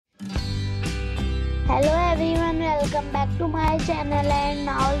Hello everyone, welcome back to my channel, and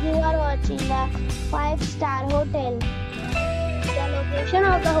now you are watching a 5-star hotel. The location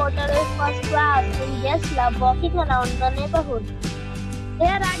of the hotel is first class and guests love walking around the neighborhood. There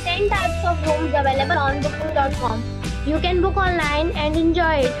are 10 types of rooms available on booking.com. You can book online and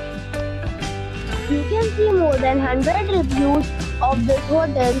enjoy it. You can see more than 100 reviews of this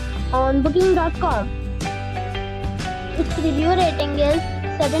hotel on booking.com. Its review rating is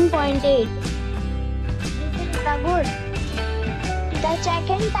 7.8. Good. The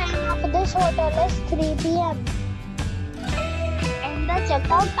check-in time of this hotel is 3 p.m. and the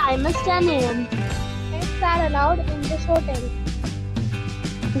check-out time is 10 a.m. Pets are allowed in this hotel.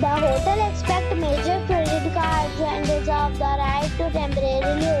 The hotel accepts major credit cards and reserves the right to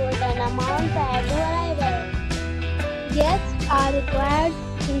temporarily hold an amount prior to arrival. Guests are required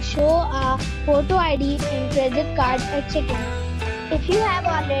to show a photo ID and credit card at check-in. If you have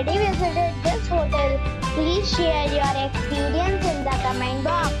already visited this hotel, please share your experience in the comment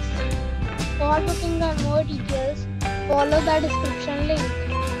box. For booking or more details, follow the description link.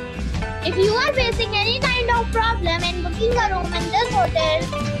 If you are facing any kind of problem in booking a room in this hotel,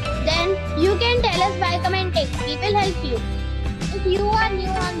 then you can tell us by commenting. We will help you. If you are new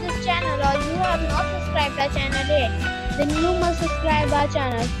on this channel or you have not subscribed our channel yet, then you must subscribe our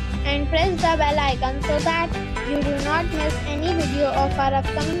channel and press the bell icon so that you do not miss any video of our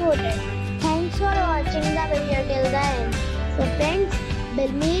upcoming hotel. Thanks for watching the video till the end. So friends,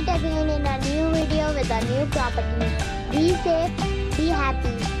 we'll meet again in a new video with a new property. Be safe, be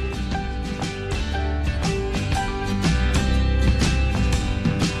happy.